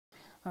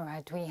All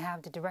right, we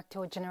have the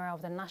Director General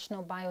of the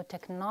National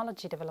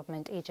Biotechnology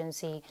Development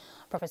Agency,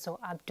 Professor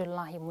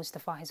Abdullahi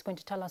Mustapha. He's going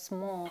to tell us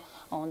more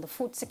on the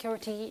food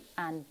security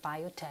and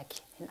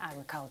biotech in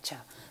agriculture.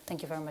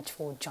 Thank you very much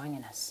for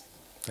joining us.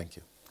 Thank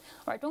you.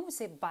 All right, when we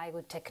say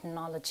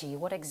biotechnology,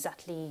 what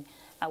exactly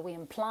are we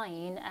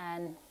implying,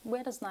 and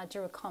where does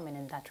Nigeria come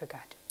in that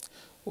regard?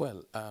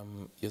 Well,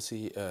 you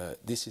see,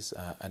 this is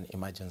an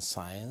emerging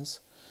science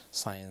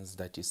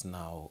that is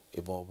now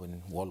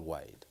evolving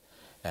worldwide.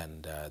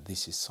 And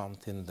this is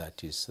something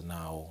that is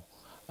now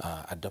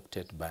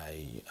adopted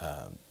by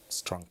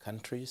strong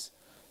countries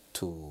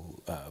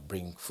to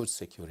bring food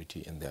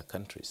security in their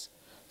countries.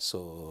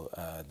 So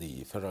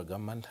the federal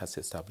government has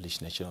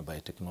established National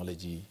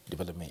Biotechnology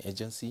Development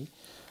Agency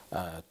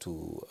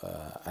to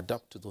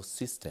adopt those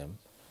systems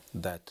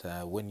that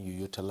when you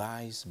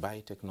utilize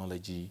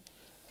biotechnology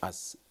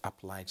as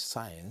applied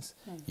science,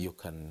 you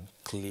can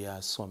clear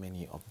so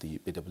many of the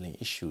bedeviling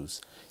issues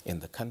in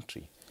the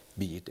country,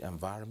 be it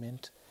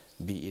environment,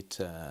 be it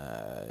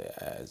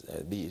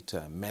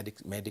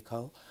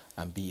medical,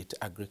 and be it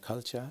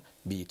agriculture,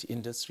 be it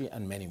industry,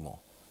 and many more.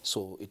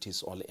 So it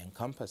is all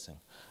encompassing.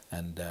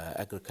 And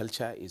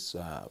agriculture is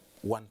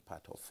one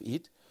part of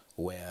it,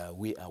 where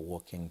we are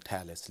working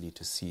tirelessly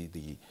to see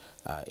the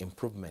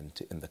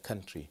improvement in the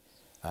country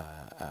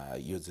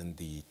using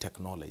the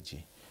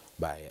technology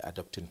by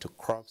adopting to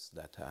crops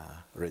that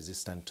are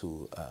resistant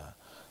to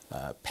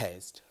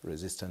pest,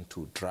 resistant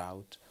to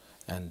drought,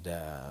 and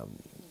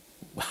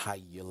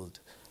high yield,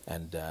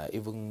 and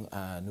even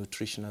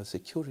nutritional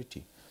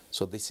security.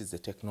 So this is the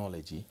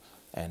technology,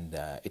 and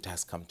it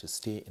has come to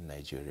stay in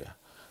Nigeria.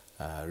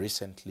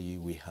 Recently,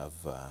 we have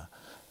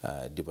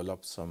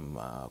developed some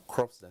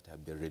crops that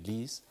have been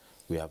released.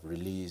 We have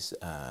released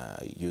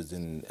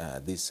using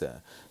this.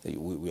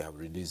 We have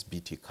released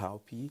BT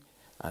cowpea,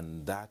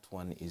 and that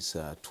one is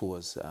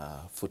towards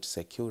food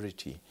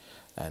security.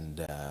 And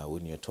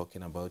when you're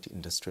talking about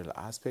industrial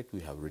aspect, we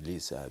have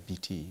released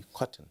BT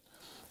cotton.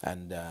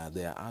 And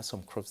there are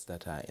some crops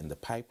that are in the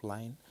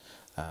pipeline,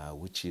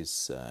 which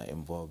is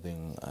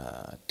involving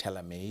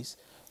teller maize,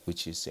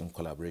 which is in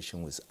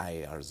collaboration with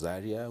IAR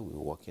Zaria. We're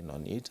working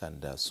on it,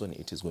 and soon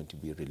it is going to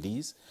be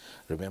released.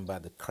 Remember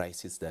the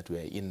crisis that we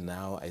are in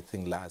now. I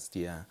think last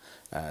year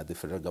the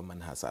federal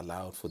government has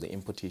allowed for the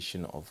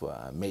importation of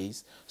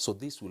maize. So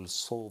this will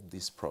solve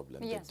this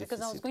problem. Yes,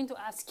 because I was going to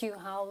ask you,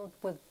 how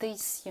would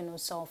this,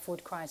 solve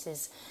food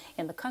crisis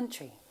in the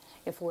country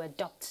if we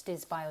adopt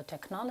this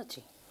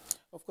biotechnology?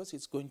 Of course,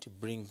 it's going to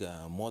bring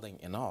more than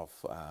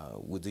enough.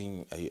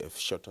 Within a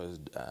short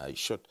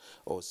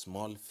or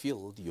small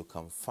field, you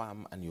can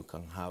farm and you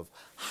can have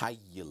high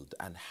yield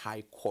and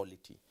high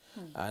quality.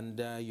 And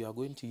you are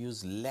going to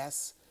use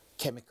less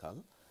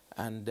chemical,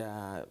 and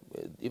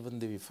even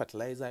the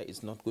fertilizer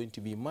is not going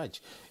to be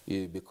much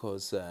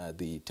because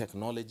the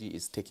technology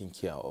is taking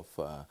care of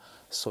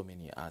so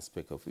many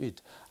aspects of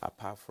it.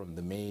 Apart from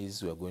the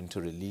maize, we are going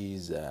to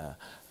release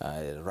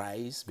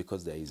rice,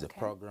 because there is a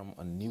program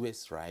on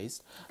newest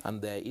rice,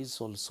 and there is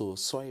also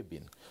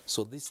soybean.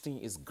 So this thing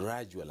is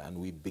gradual, and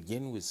we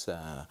begin with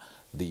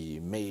the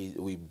maize.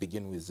 We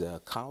begin with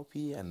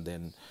cowpea, and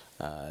then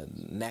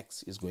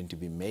next is going to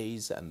be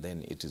maize, and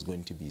then it is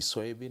going to be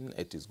soybean,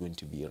 it is going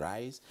to be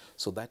rice.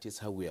 So that is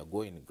how we are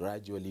going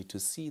gradually to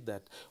see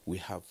that we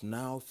have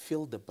now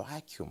filled the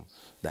vacuum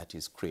that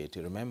is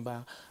created.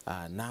 Remember,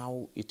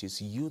 now it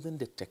is using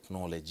the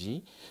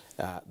technology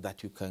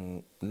that you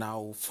can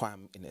now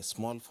farm in a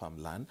small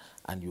farmland,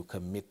 and you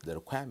can meet the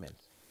requirement,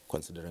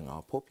 considering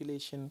our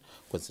population,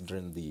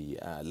 considering the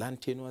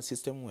land tenure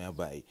system,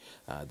 whereby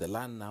the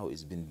land now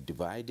is being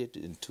divided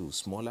into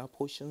smaller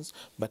portions.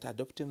 But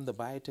adopting the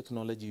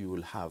biotechnology, you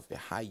will have a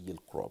high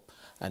yield crop,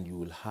 and you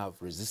will have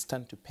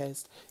resistant to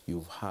pests,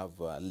 you have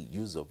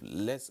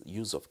less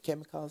use of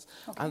chemicals,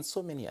 and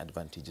so many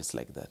advantages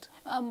like that.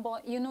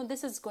 But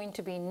this is going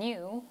to be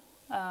new,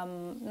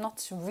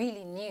 not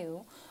really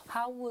new.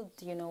 How would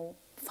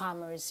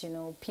farmers,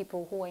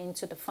 people who are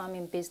into the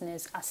farming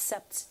business,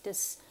 accept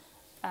this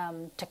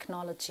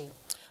technology?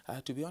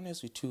 To be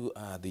honest with you,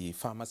 the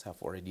farmers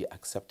have already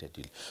accepted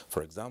it.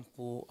 For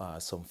example,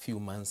 some few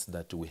months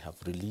that we have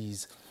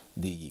released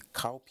the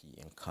cowpea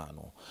in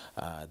Kano,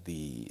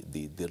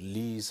 the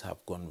release have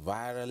gone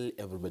viral.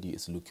 Everybody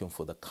is looking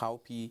for the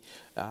cowpea.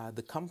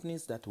 The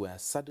companies that were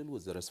saddled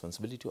with the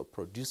responsibility of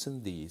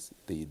producing the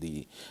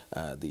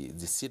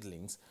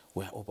seedlings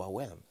were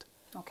overwhelmed.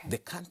 They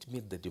can't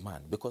meet the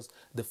demand because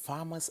the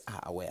farmers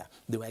are aware.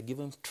 They were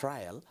given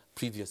trial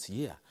previous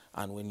year,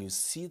 and when you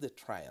see the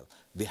trial,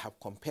 they have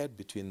compared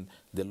between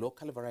the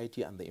local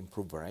variety and the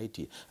improved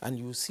variety, and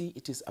you see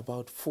it is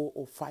about 4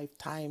 or 5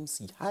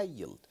 times high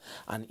yield.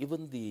 And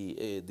even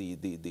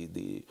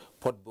the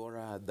pod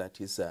borer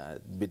that is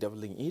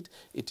bedeviling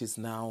it is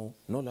now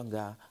no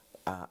longer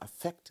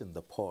affecting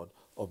the pod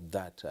of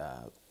that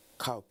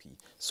cowpea,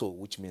 so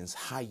which means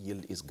high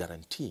yield is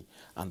guaranteed,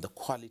 and the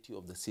quality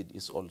of the seed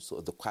is also,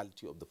 the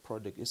quality of the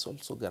product is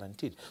also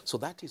guaranteed. So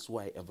that is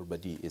why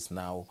everybody is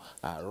now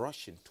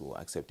rushing to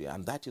accept it,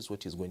 and that is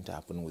what is going to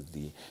happen with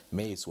the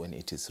maize when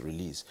it is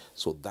released.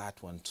 So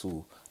that one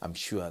too, I'm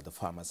sure the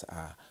farmers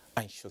are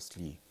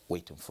anxiously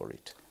waiting for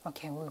it.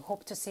 Okay, we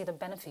hope to see the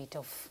benefit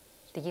of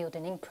the yield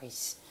and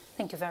increase.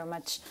 Thank you very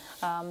much.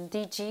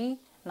 DG,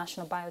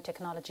 National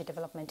Biotechnology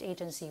Development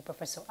Agency,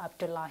 Professor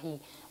Abdullahi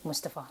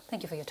Mustapha.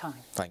 Thank you for your time.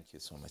 Thank you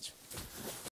so much.